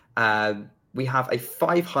 We have a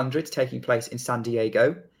 500 taking place in San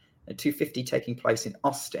Diego, a 250 taking place in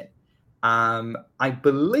Austin. I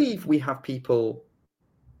believe we have people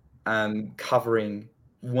covering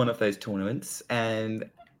one of those tournaments,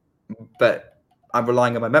 but I'm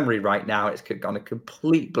relying on my memory right now. It's gone a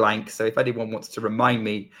complete blank. So if anyone wants to remind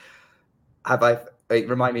me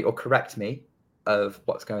or correct me of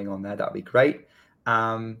what's going on there, that'd be great.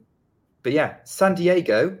 But yeah, San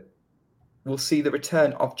Diego will see the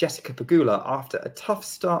return of Jessica Pegula after a tough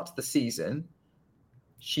start to the season.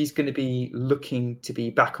 She's going to be looking to be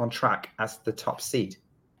back on track as the top seed.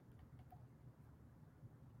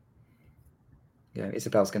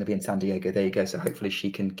 Isabel's going to be in San Diego. There you go. So hopefully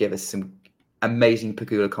she can give us some amazing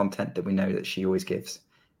Pegula content that we know that she always gives.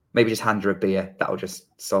 Maybe just hand her a beer. That'll just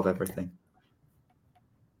solve everything.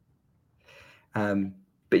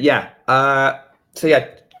 But yeah.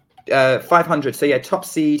 500. So yeah, top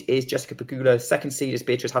seed is Jessica Pegula. Second seed is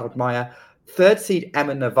Beatrice Harold-Meyer. Third seed,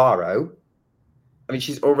 Emma Navarro. I mean,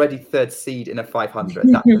 she's already third seed in a 500.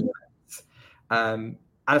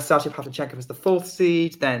 Anastasia Pavlyuchenkova was the fourth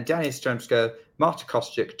seed. Then Daniela Stremska, Marta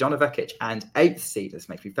Kostyuk, Donna Vekic, and eighth seed. This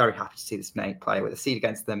makes me very happy to see this player with a seed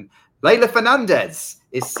against them. Leylah Fernandez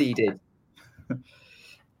is seeded.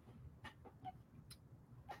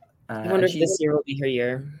 I wonder if this year will be her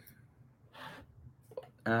year.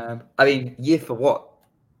 I mean, year for what?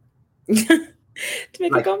 To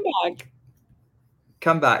make a comeback.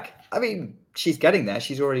 Comeback. I mean, she's getting there.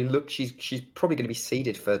 She's already looked. She's probably going to be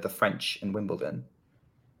seeded for the French and Wimbledon.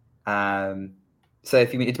 So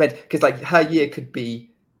if you mean, it depends, because like her year could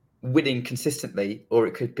be winning consistently, or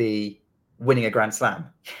it could be winning a Grand Slam.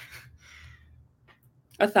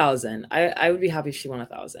 1,000. I would be happy if she won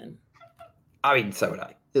 1,000. I mean, so would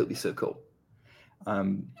I. It would be so cool.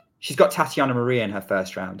 She's got Tatiana Maria in her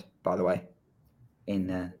first round, by the way,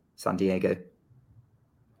 in San Diego,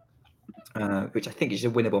 which I think is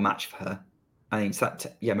a winnable match for her. I think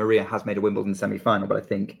Maria has made a Wimbledon semi-final, but I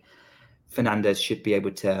think Fernandez should be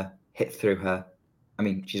able to hit through her. I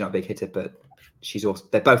mean, she's not a big hitter, but she's also,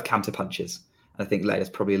 they're both counter punchers. And I think Leylah's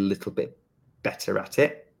probably a little bit better at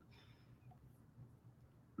it.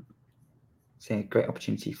 So yeah, great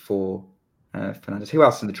opportunity for Fernandez. Who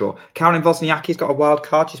else in the draw? Caroline Wozniacki's got a wild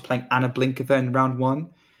card. She's playing Anna Blinkova in round 1.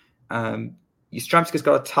 Yastremska's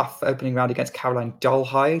got a tough opening round against Caroline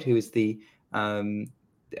Dolhide, who is the Guadalajara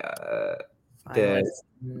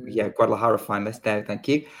finalist there. Thank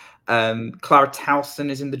you. Clara Towson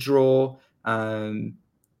is in the draw. And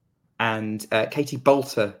Katie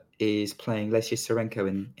Bolter is playing Lesia Sarenko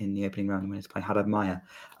in the opening round when it's playing Haddad Maya.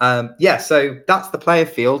 So that's the player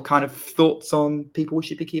field. Kind of thoughts on people we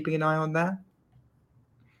should be keeping an eye on there?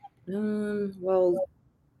 Well,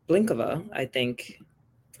 Blinkova, I think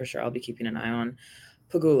for sure I'll be keeping an eye on.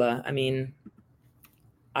 Pegula, I mean,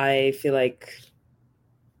 I feel like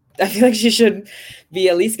she should be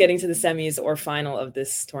at least getting to the semis or final of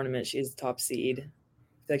this tournament. She's the top seed. I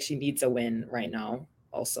feel like she needs a win right now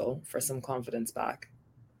also for some confidence back.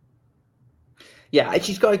 Yeah,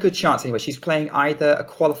 she's got a good chance anyway. She's playing either a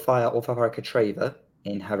qualifier or Varvara Petrova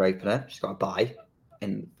in her opener. She's got a bye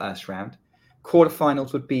in the first round.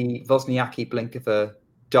 Quarterfinals would be Wozniacki, Blinkova,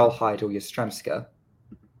 Dolhide, or Yastremska.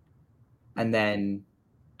 And then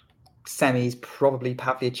semis, probably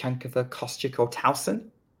Pavlyuchenkova, Kostyuk, or Towson.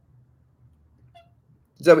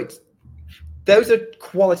 So those are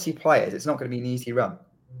quality players. It's not going to be an easy run.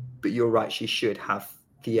 But you're right, she should have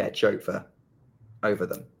the edge over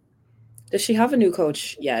them. Does she have a new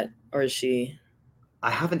coach yet, or is she? I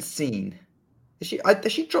haven't seen. Does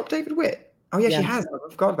she drop David Witt? Oh yeah, she has. I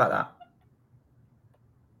forgot about that.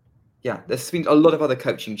 Yeah, there's been a lot of other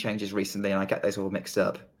coaching changes recently, and I get those all mixed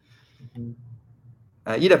up.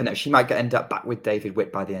 You never know. She might end up back with David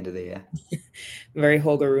Witt by the end of the year. Very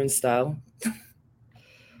Holger Rune style.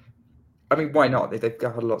 I mean, why not? They've had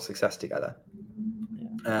a lot of success together.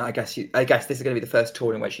 I guess this is going to be the first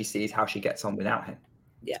tournament where she sees how she gets on without him.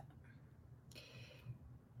 Yeah.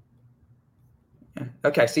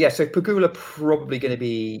 Okay, so Pegula probably going to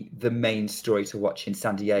be the main story to watch in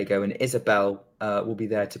San Diego, and Isabel will be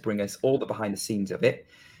there to bring us all the behind the scenes of it.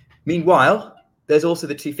 Meanwhile, there's also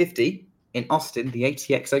the 250 in Austin, the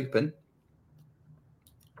ATX Open,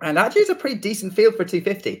 and actually it's a pretty decent field for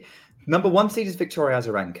 250. Number 1 seed is Victoria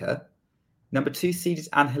Azarenka. Number 2 seed is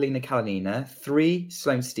Angelina Kalinina. 3,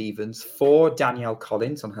 Sloane Stephens. 4, Danielle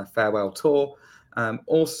Collins on her farewell tour.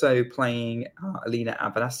 Also playing Alina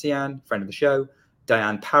Avanasian, friend of the show.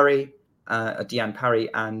 Deanne Parry,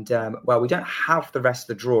 and we don't have the rest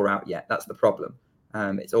of the draw out yet. That's the problem.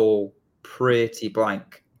 It's all pretty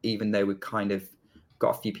blank, even though we've kind of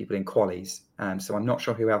got a few people in qualies. So I'm not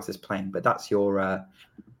sure who else is playing, but that's your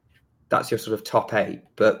sort of top 8.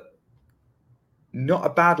 But not a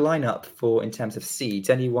bad lineup in terms of seeds.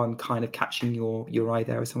 Anyone kind of catching your eye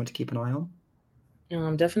there as someone to keep an eye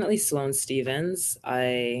on? Definitely Sloane Stephens.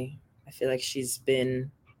 I feel like she's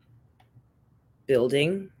been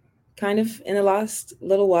building kind of in the last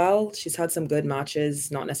little while. She's had some good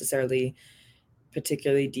matches, not necessarily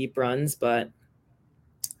particularly deep runs, but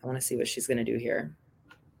I want to see what she's going to do here.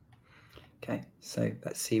 Okay, so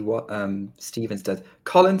let's see what Stephens does.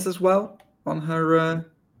 Collins as well on her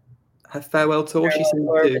farewell tour.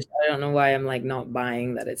 I don't know why I'm not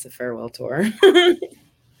buying that it's a farewell tour.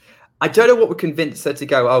 I don't know what would convince her to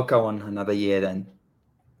go. I'll go on another year then.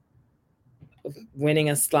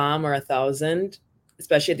 Winning a slam or 1,000,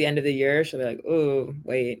 especially at the end of the year, she'll be like, "Oh,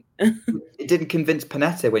 wait." It didn't convince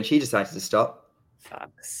Panetta when she decided to stop.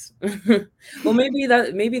 Facts. Well, maybe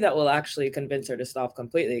that will actually convince her to stop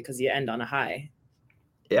completely because you end on a high.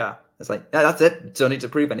 Yeah, it's like that's it. Don't need to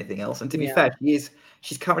prove anything else. And to be fair,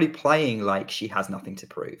 she's currently playing like she has nothing to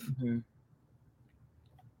prove.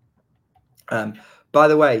 By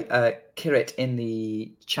the way, Kirit in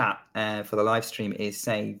the chat for the live stream is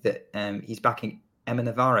saying that he's backing Emma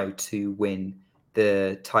Navarro to win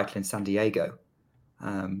the title in San Diego.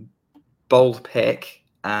 Bold pick.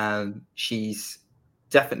 She's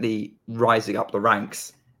definitely rising up the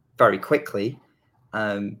ranks very quickly.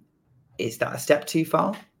 Is that a step too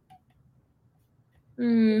far?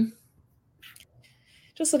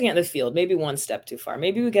 Just looking at the field, maybe one step too far.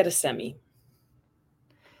 Maybe we get a semi.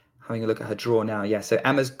 Having a look at her draw now. Yeah, so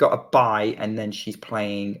Emma's got a bye, and then she's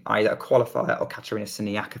playing either a qualifier or Katerina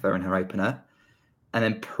Siniakova in her opener, and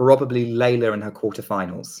then probably Layla in her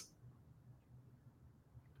quarterfinals.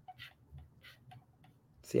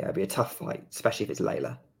 So yeah, it'll be a tough fight, especially if it's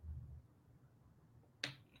Layla.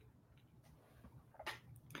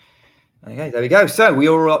 Okay, there we go. So we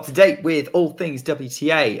are up to date with all things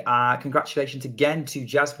WTA. Congratulations again to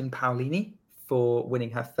Jasmine Paolini for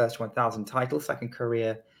winning her first 1,000 title, second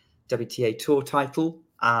career WTA Tour title.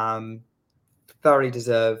 Very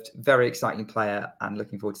deserved, very exciting player, and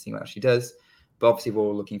looking forward to seeing what else she does. But obviously, we're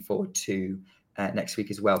all looking forward to next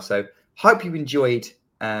week as well. So hope you enjoyed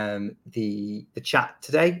the chat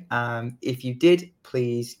today. If you did,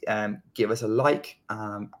 please give us a like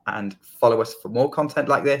and follow us for more content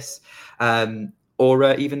like this,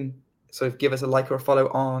 or even sort of give us a like or a follow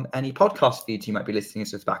on any podcast feeds you might be listening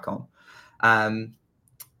to us back on.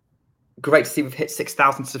 Great to see we've hit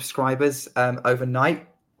 6,000 subscribers overnight.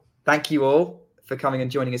 Thank you all for coming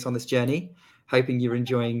and joining us on this journey. Hoping you're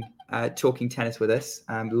enjoying talking tennis with us.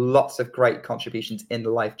 Lots of great contributions in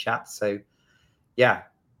the live chat. So yeah,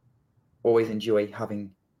 always enjoy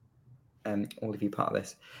having all of you part of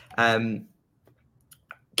this.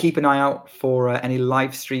 Keep an eye out for any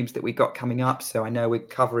live streams that we've got coming up. So I know we're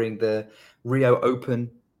covering the Rio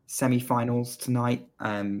Open semi-finals tonight,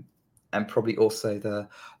 and probably also the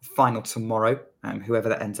final tomorrow, whoever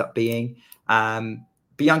that ends up being.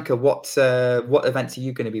 Bianca, what events are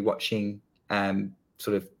you going to be watching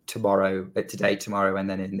sort of today, tomorrow, and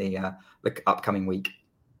then in the upcoming week?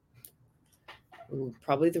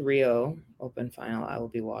 Probably the Rio Open final I will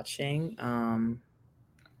be watching.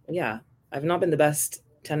 Yeah, I've not been the best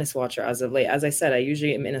tennis watcher as of late. As I said, I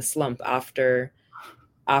usually am in a slump after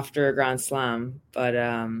a Grand Slam. But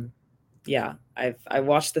yeah, I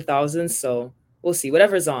watched the thousands, so we'll see.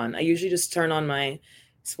 Whatever's on. I usually just turn on my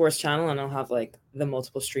sports channel and I'll have the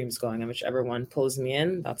multiple streams going, and whichever one pulls me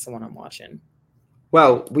in, that's the one I'm watching.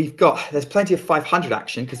 Well, there's plenty of 500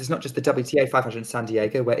 action because it's not just the WTA 500 in San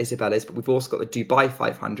Diego where Isabel is, but we've also got the Dubai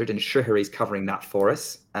 500 and Shuhri's covering that for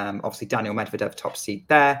us. Obviously, Daniel Medvedev, top seed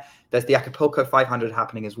there. There's the Acapulco 500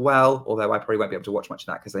 happening as well, although I probably won't be able to watch much of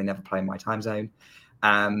that because they never play in my time zone.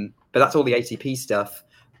 But that's all the ATP stuff.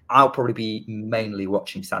 I'll probably be mainly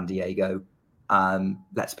watching San Diego.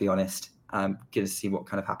 Let's be honest. Going to see what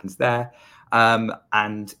kind of happens there. And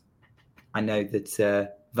I know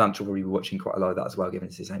that Vance will probably be watching quite a lot of that as well, given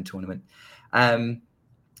it's his own tournament. But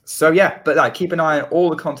keep an eye on all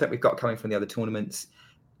the content we've got coming from the other tournaments.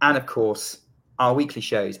 And of course, our weekly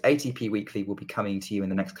shows, ATP Weekly, will be coming to you in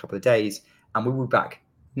the next couple of days. And we will be back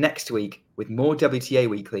next week with more WTA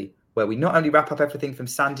Weekly, where we not only wrap up everything from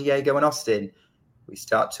San Diego and Austin, we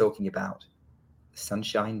start talking about the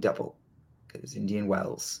Sunshine Double, because Indian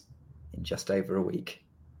Wells in just over a week.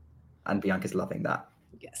 And Bianca's loving that.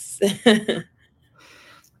 Yes.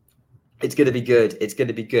 It's going to be good. It's going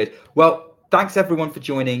to be good. Well, thanks everyone for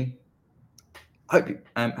joining. Hope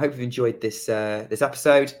you've enjoyed this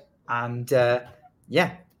episode. And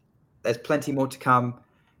there's plenty more to come.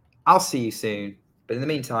 I'll see you soon. But in the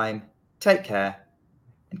meantime, take care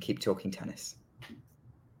and keep talking tennis.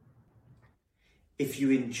 If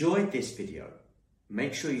you enjoyed this video,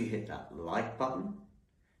 make sure you hit that like button.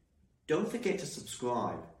 Don't forget to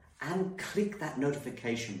subscribe and click that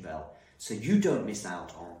notification bell so you don't miss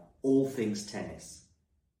out on all things tennis.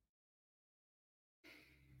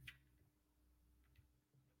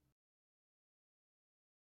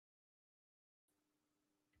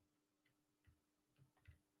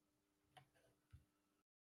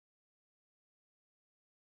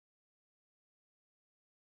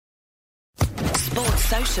 Sports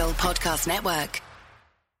Social Podcast Network.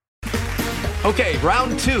 Okay,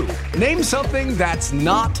 round 2. Name something that's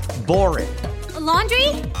not boring. A laundry?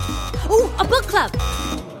 Ooh, a book club.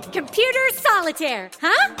 Computer solitaire,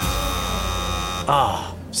 huh?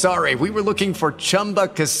 Ah, sorry, we were looking for Chumba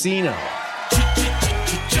Casino.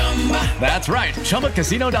 That's right,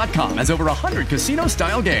 ChumbaCasino.com has over 100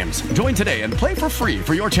 casino-style games. Join today and play for free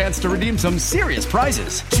for your chance to redeem some serious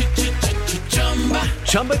prizes.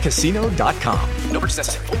 ChumbaCasino.com. No purchase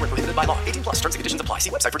necessary. Void where prohibited by law. 18+ terms and conditions apply.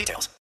 See website for details.